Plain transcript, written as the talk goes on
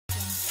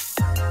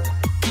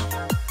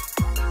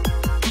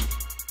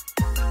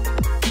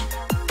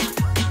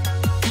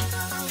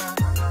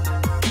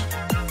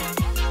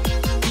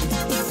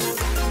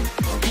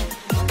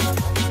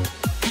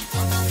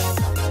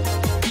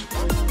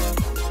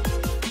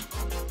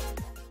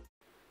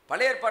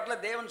பழைய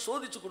ஏற்பாட்டில் தேவன்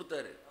சோதிச்சு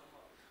கொடுத்தாரு,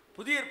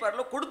 புதிய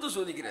ஏற்பாட்டில் கொடுத்து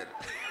சோதிக்கிறாரு.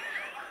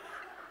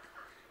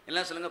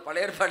 எல்லாம் சொல்லுங்க,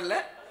 பழைய ஏற்பாட்டில்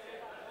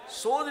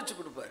சோதிச்சு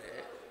கொடுப்பாரு,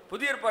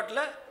 புதிய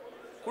ஏற்பாட்டில்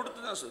கொடுத்து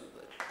தான் சோதிப்பாரு.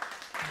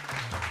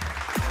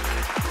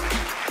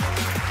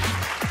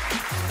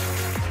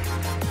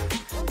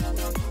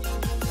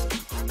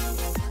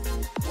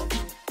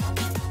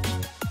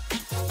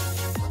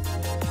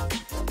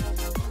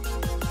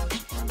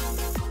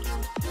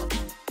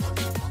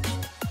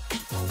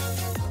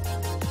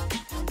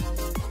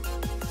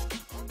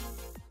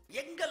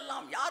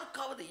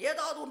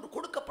 ஏதாவது ஒன்று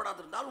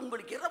கொடுக்கப்படாதிருந்தால்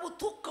உங்களுக்கு இரவு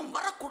தூக்கம்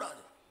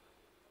வரக்கூடாது.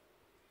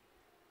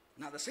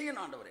 நான் அதை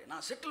செய்யணும் ஆண்டவரே,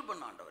 நான் செட்டில்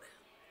பண்ண ஆண்டவரே.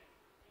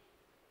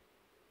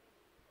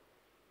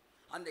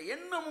 அந்த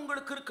எண்ணம்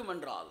உங்களுக்கு இருக்கும்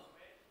என்றால்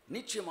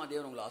நிச்சயமா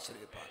தேவன் உங்களை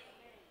ஆசீர்வதிப்பார்.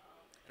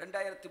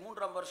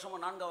 2003ஆம் வருஷமோ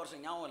 4ஆம்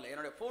வருஷம் ஞாபகம் இல்லை,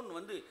 என்னுடைய ஃபோன்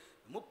வந்து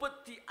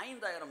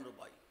 35,000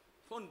 ரூபாய்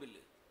ஃபோன்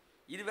பில்லு.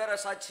 இது வேற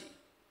சாட்சி.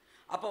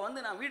 அப்போ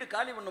வந்து நான் வீடு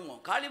காலி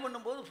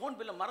பண்ணும்போது ஃபோன்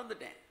பில்லை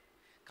மறந்துட்டேன்.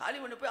 காலி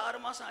பண்ணி போய்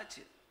 6 மாதம்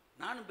ஆச்சு,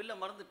 நானும் பில்லை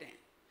மறந்துட்டேன்,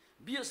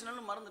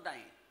 பிஎஸ்என்எல்லும்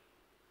மறந்துட்டாங்க.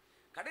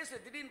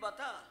 கடைசியில் திடீர்னு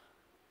பார்த்தா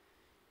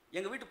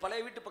எங்கள் வீட்டு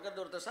பழைய வீட்டு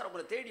பக்கத்தில் ஒருத்தர், சார்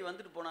உங்களை தேடி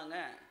வந்துட்டு போனாங்க,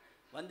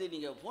 வந்து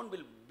நீங்கள் ஃபோன்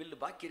பில்லு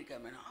பாக்கி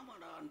இருக்காமே.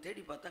 ஆமாடான்னு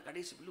தேடி பார்த்தா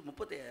கடைசி பில்லு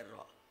 35,000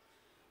 ரூபா.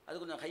 அது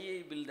கொஞ்சம் ஹை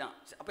பில் தான்.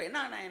 அப்போ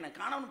என்ன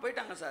காணாமல்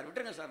போயிட்டாங்க சார்,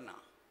 விட்டுருங்க சார்.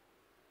 நான்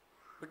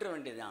விட்டுற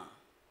வேண்டியதுதான்,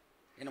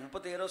 என்ன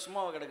 35,000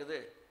 சும்மாவாக கிடக்குது.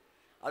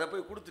 அதை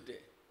போய் கொடுத்துட்டு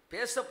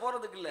பேச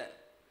போகிறதுக்கு இல்லை,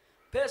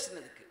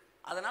 பேசுனதுக்கு.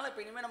 அதனால்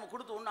இப்போ இனிமேல் நம்ம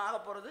கொடுத்து ஒன்றும் ஆக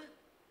போகிறது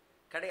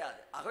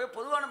கிடையாது. ஆகவே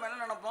பொதுவாக நம்ம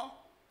என்ன நினைப்போம்,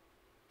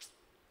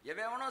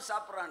 எவனோ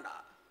சாப்பிட்றான்டா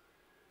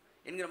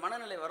என்கிற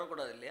மனநிலை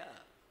வரக்கூடாது இல்லையா?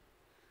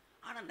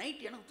 ஆனால்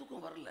நைட் எனக்கு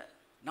தூக்கம் வரல.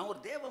 நான் ஒரு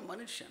தேவ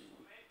மனுஷன்.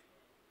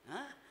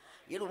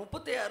 எனக்கு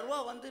 35,000 ரூபா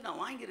வந்து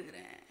நான்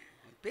வாங்கியிருக்கிறேன்,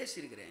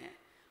 பேசியிருக்கிறேன்,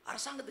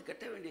 அரசாங்கத்துக்கு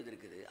கட்ட வேண்டியது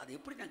இருக்குது. அது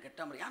எப்படி நான்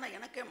கட்டாமல், ஏன்னா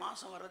எனக்கே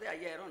மாதம் வர்றதே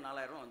 5,000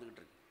 4,000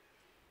 வந்துக்கிட்டு இருக்கு.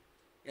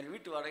 என்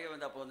வீட்டு வாடகை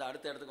வந்து அப்போ வந்து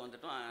அடுத்த இடத்துக்கு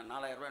வந்துட்டோம்,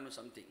 4,000 ரூபா இன்னும்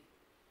சம்திங்.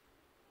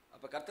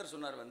 அப்போ கர்த்தர்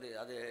சொன்னார், வந்து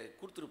அது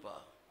கொடுத்துருப்பா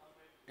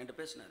என்கிட்ட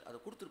பேசினார், அதை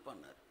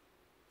கொடுத்துருப்பான்னார்.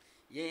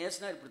 ஏன்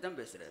ஏசுனார் இப்படி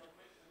தான் பேசுகிறார்.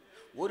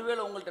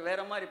 ஒருவேளை உங்கள்கிட்ட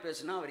வேறு மாதிரி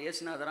பேசுனா அவர்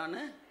ஏசுனாதரான்னு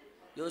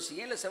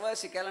யோசிங்க, இல்லை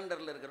செவ்வாசி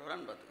கேலண்டரில்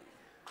இருக்கிறவரான்னு பார்த்துக்கோங்க.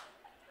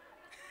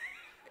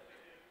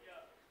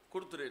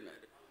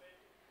 கொடுத்துருன்னாரு.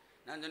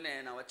 நான்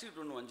சொன்னேன், நான்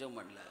வச்சுக்கிட்டு ஒன்றும் வஞ்சம்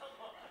பண்ணல,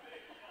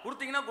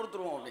 கொடுத்தீங்கன்னா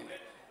கொடுத்துருவோம் அப்படின்னு.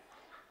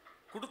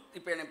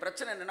 இப்போ எனக்கு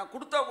பிரச்சனை என்னென்னா,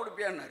 கொடுத்தா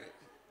கொடுப்பியான்னாரு.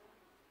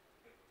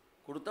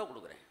 கொடுத்தா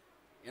கொடுக்குறேன்.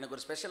 எனக்கு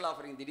ஒரு ஸ்பெஷல்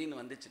ஆஃபரிங்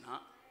திடீர்னு வந்துச்சுன்னா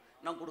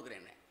நான்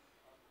கொடுக்குறேன்னே.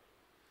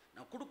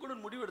 நான்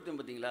கொடுக்கணும்னு முடிவு எடுத்தேன்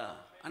பார்த்தீங்களா,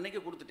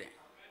 அன்றைக்கே கொடுத்துட்டேன்.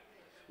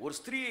 ஒரு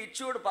ஸ்திரீயை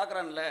இச்சையோடு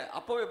பார்க்குறான்ல,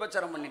 அப்போவே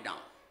விபச்சாரம்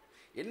பண்ணிட்டான்.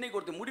 என்னைக்கு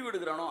ஒருத்தர் முடிவு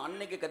எடுக்கிறானோ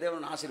அன்னைக்கு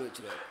கதேவன்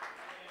ஆசீர்வதிச்சிருவார்.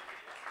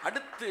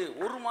 அடுத்து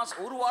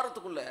ஒரு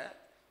வாரத்துக்குள்ளே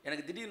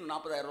எனக்கு திடீர்னு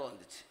 40,000 ரூபா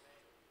வந்துச்சு.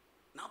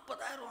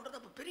 40,000ன்றது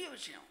அப்போ பெரிய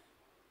விஷயம்.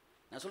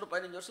 நான் சொல்ல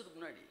 15 வருஷத்துக்கு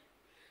முன்னாடி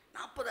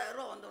 40,000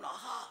 ரூபா வந்தோன்னு,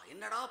 ஆஹா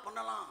என்னடா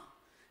பண்ணலாம்.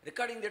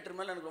 ரெக்கார்டிங் தியேட்டர்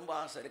மேலே எனக்கு ரொம்ப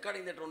ஆசை.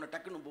 ரெக்கார்டிங் தியேட்டர் ஒன்று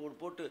டக்குன்னு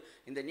போட்டு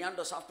இந்த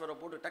நியாண்டோ சாஃப்ட்வேரை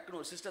போட்டு டக்குன்னு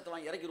ஒரு சிஸ்டத்தை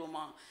வாங்கி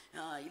இறக்கிடுவோமா,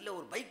 இல்லை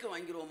ஒரு பைக்கை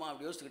வாங்கிடுவோமா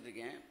அப்படி யோசிச்சுக்கிட்டு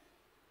இருக்கேன்.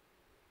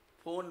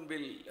 ஃபோன்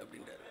பில்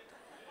அப்படின்றாரு.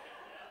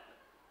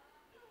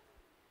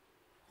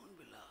 ஃபோன்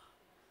பில்லா?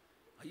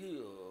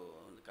 ஐயோ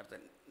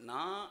கர்த்தர்,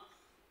 நான்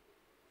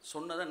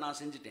சொன்னதை நான்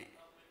செஞ்சுட்டேன்,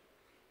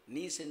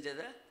 நீ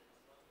செஞ்சதை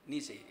நீ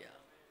செய்யா.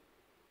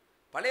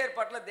 பழைய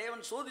ஏற்பாட்டில்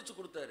தேவன் சோதிச்சு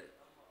கொடுத்தாரு,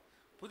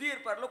 புதிய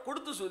ஏற்பாட்டில்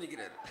கொடுத்து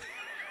சோதிக்கிறாரு.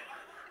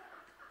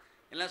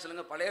 எல்லாம்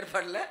சொல்லுங்க, பழைய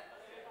ஏற்பாட்டில்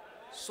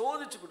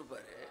சோதிச்சு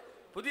கொடுப்பாரு,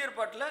 புதிய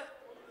ஏற்பாட்டில்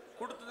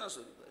கொடுத்து தான்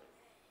சோதிப்பார்.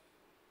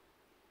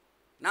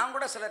 நான்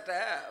கூட சிலர்கிட்ட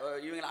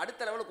இவங்களை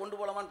அடுத்த லெவலுக்கு கொண்டு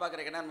போகலாமான்னு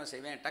பார்க்குறேன். என்ன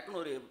செய்வேன்,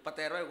 டக்குன்னு ஒரு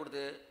 10,000 ரூபாய்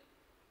கொடுத்து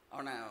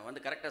அவனை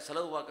வந்து கரெக்டாக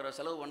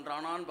செலவு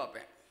பண்ணுறானான்னு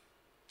பார்ப்பேன்.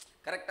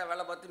 கரெக்டாக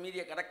வேலை பார்த்து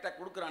மீதியை கரெக்டாக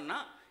கொடுக்குறான்னா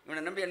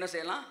இவனை நம்பி என்ன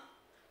செய்யலாம்,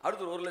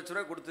 அடுத்து ஒரு 1,00,000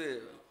 ரூபாய் கொடுத்து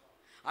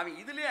அவன்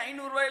இதுலேயே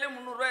 500 ரூபாயிலே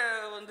 300 ரூபாய்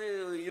வந்து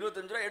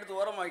 25 ரூபாய் எடுத்து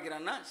ஓரமாக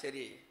வைக்கிறான்னா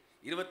சரி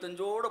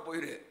 25ஓடு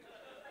போயிரு.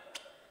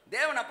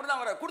 தேவன் அப்படி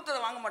தான் வர, கொடுத்ததை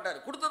வாங்க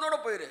மாட்டார், கொடுத்ததோடு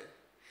போயிரு.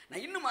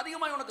 நான் இன்னும்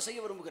அதிகமாக உனக்கு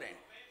செய்ய விரும்புகிறேன்.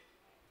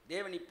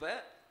 தேவன் இப்போ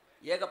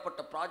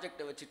ஏகப்பட்ட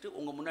ப்ராஜெக்டை வச்சுட்டு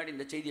உங்கள் முன்னாடி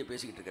இந்த செய்தியை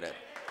பேசிக்கிட்டு இருக்கிறார்.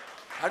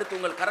 அடுத்து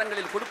உங்கள்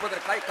கரங்களில்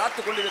கொடுப்பதற்காய் காத்து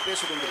கொண்டு இதை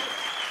பேசிக்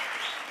கொண்டிருக்கிறார்.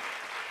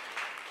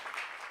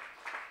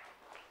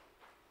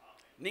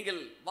 நீங்கள்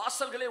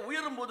வாசல்களே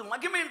உயரும் போது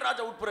மகிமையின்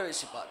ராஜா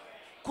உட்பிரவேசிப்பார்.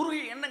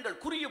 குறுகிய எண்ணங்கள்,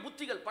 குறுகிய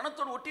புத்திகள்,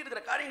 பணத்தோடு ஒட்டி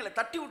இருக்கிற காரியங்களை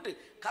தட்டி விட்டு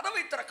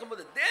கதவை திறக்கும்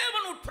போது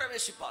தேவன்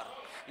உட்பிரவேசிப்பார்.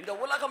 இந்த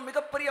உலகம்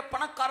மிகப்பெரிய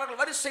பணக்காரர்கள்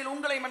வரிசையில்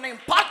உங்களை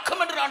என்னையும்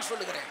பார்க்கும் என்று நான்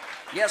சொல்லுகிறேன்.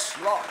 S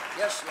Lord,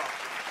 S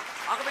Lord.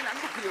 ஆகவே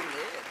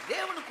அன்புக்குரியவர்களே,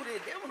 தேவனுக்குரிய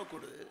தேவனுக்கு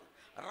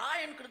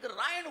ராயனுக்கு இருக்கிற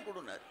ராயனு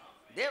கொடுனார்.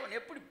 தேவன்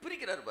எப்படி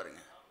பிரிக்கிறார்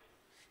பாருங்க.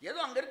 ஏதோ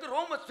அங்க இருக்க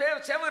ரோம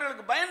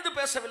சேவர்களுக்கு பயந்து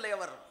பேசவில்லை.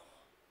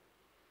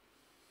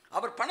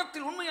 அவர்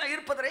பணத்தில் உண்மையாக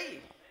இருப்பதை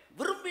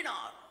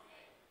விரும்பினார்.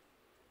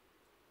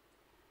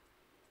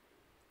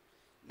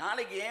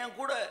 நாளைக்கு என்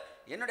கூட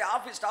என்னுடைய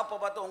ஆஃபீஸ் ஸ்டாப்பை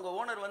பார்த்து உங்கள்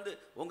ஓனர் வந்து,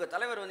 உங்கள்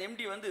தலைவர் வந்து,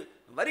 எம்டி வந்து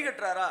வரி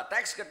கட்டுறாரா,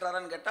 டேக்ஸ்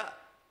கட்டுறாரான்னு கேட்டால்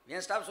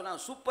என் ஸ்டாஃப்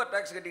சொன்னாங்க சூப்பர்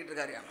டேக்ஸ் கட்டிக்கிட்டு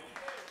இருக்காரு.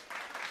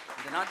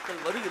 இந்த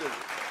நாட்கள் வருகிறது.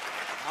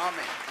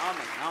 ஆமென்,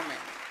 ஆமென்,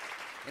 ஆமென்.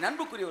 என்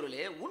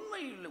அன்புக்குரியவர்களே,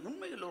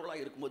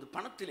 உண்மையுள்ளவர்களாக இருக்கும்போது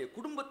பணத்திலே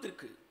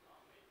குடும்பத்திற்கு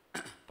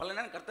பல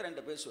நேரம் கர்த்தர்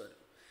என்கிட்ட பேசுவார்.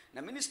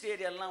 நான் மினிஸ்ட்ரி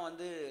ஏரியாலாம்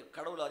வந்து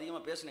கடவுள்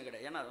அதிகமாக பேசினே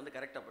கிடையாது. ஏன்னா அது வந்து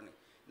கரெக்டாக பண்ணி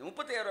இந்த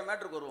 35,000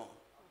 மேட்ருக்கு வருவோம்.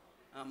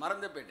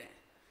 மறந்தே போயிட்டேன்.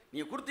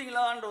 நீங்கள்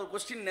கொடுத்தீங்களான்ற ஒரு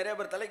கொஸ்டின் நிறைய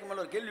பேர் தலைக்கு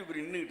மேலே ஒரு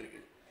கேள்விக்குறி நின்றுக்கிட்டு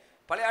இருக்கு.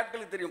 பழைய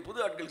ஆட்களுக்கு தெரியும், புது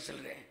ஆட்களுக்கு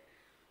சொல்கிறேன்.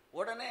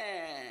 உடனே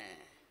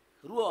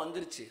ரூபா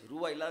வந்துருச்சு.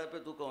 ரூபா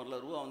இல்லாதப்போ தூக்கம் வரல.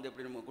 ரூபா வந்து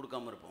எப்படி நம்ம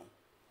கொடுக்காம இருப்போம்.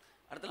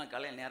 அடுத்த நான்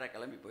காலையில் நேராக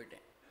கிளம்பி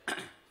போயிட்டேன்.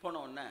 போன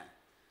உடனே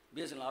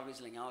பிஎஸ்என்எல்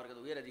ஆஃபீஸில் ஞாபகம்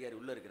இருக்கிறது உயர் அதிகாரி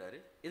உள்ளே இருக்கிறாரு.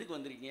 எதுக்கு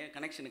வந்திருக்கீங்க?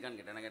 கனெக்ஷனுக்கான்னு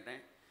கேட்டேன். நான்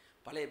கேட்டேன்,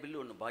 பழைய பில்லு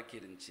ஒன்று பாக்கி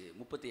இருந்துச்சு,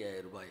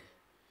 35,000 ரூபாய்.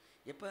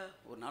 எப்போ?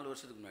 ஒரு 4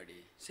 வருஷத்துக்கு முன்னாடி.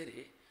 சரி,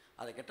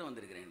 அதை கெட்ட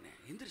வந்திருக்கிறேன். என்ன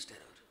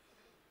எந்திரிச்சிட்டார் அவர்.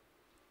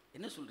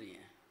 என்ன சொல்கிறீங்க?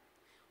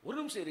 ஒரு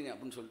நிமிஷம் இருங்க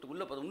அப்படின்னு சொல்லிட்டு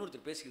உள்ளே பார்த்து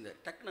இன்னொருத்தர் பேசிக்கிட்டார்.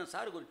 டக்குன்னு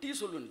சாருக்கு ஒரு டீ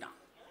சொல்லுன்ட்டான்.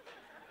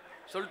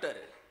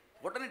 சொல்லிட்டாரு.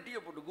 உடனே டீயை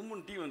போட்டு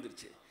கும்முன்னு டீ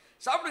வந்துருச்சு.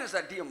 சாப்பிடுங்க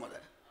சார் டீயை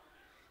மொதல்.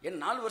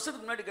 என் 4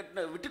 வருஷத்துக்கு முன்னாடி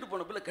விட்டுட்டு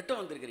போன பிள்ளை கெட்ட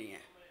வந்திருக்கிறீங்க.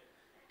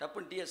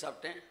 டப்புன்னு டீயை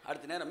சாப்பிட்டேன்.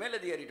 அடுத்த நேரம்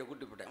மேலதிகாரிகிட்ட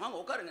கூட்டி போட்டேன். வாங்க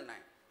உட்காருங்க.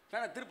 நான்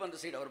வேணா திருப்பி அந்த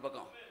சைடு அவர்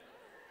பக்கம்.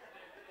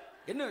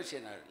 என்ன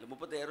விஷயம்? நான் இல்லை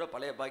 35,000 ரூபா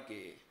பழைய பாக்கி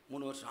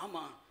 3 வருஷம்.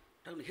 ஆமாம்,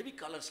 டக்குனு ஹெவி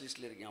காலர்ஸ்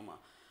லிஸ்ட்டில் இருக்கேன்.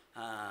 ஆமாம்,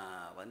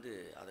 வந்து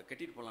அதை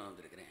கட்டிட்டு போகலான்னு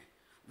வந்திருக்கிறேன்.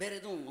 வேறு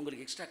எதுவும்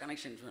உங்களுக்கு எக்ஸ்ட்ரா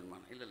கனெக்ஷன்ஸ் வேணுமா?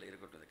 இல்லை இல்லை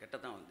இருக்கட்டும், அதை கெட்ட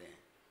தான் வந்தேன்.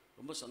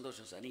 ரொம்ப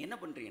சந்தோஷம் சார். நீங்கள் என்ன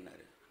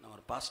பண்ணுறீங்கன்னாரு. நான்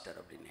ஒரு பாஸ்டர்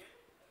அப்படின்னே.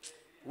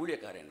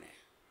 ஊழியக்காரன் என்ன?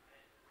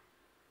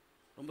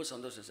 ரொம்ப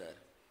சந்தோஷம் சார்.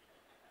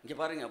 இங்கே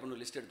பாருங்கள் அப்படின்னு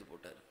ஒரு லிஸ்ட் எடுத்து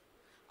போட்டார்.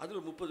 அதில்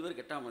ஒரு 30 பேர்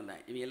கெட்டாமல்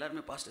இருந்தேன். இவங்க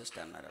எல்லாருமே பாஸ்டர்ஸ்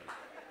தான்னார்.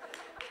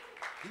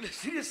 இல்லை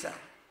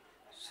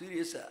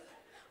சீரியஸாக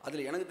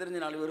அதில் எனக்கு தெரிஞ்ச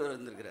 4 பேர்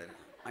இருந்திருக்கிறாரு.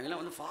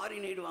 அவங்கெல்லாம் வந்து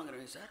ஃபாரின் எய்டு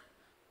வாங்குறவங்க சார்.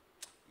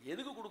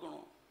 எதுக்கு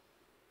கொடுக்கணும்?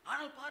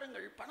 ஆனால்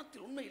பாருங்கள்,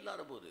 பணத்தில் உண்மை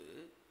இல்லாத போது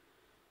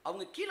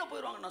அவங்க கீழே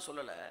போயிடுவாங்க. நான்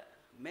சொல்லலை,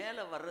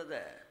 மேலே வர்றத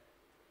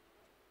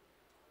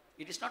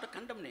it is not a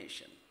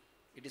condemnation,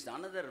 it is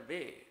another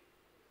way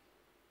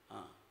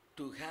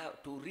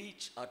to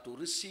reach or to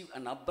receive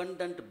an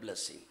abundant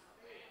blessing.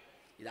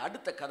 இது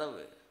அடுத்த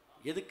கதவு.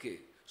 எதுக்கு?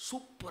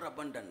 Super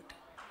abundant.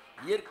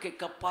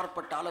 இயற்கைக்கு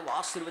அப்பாற்பட்ட அளவு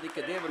ஆசீர்வதிக்க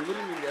தேவன்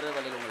விரும்பும்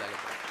வேலையில் உங்களை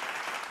அழைக்கிறார்.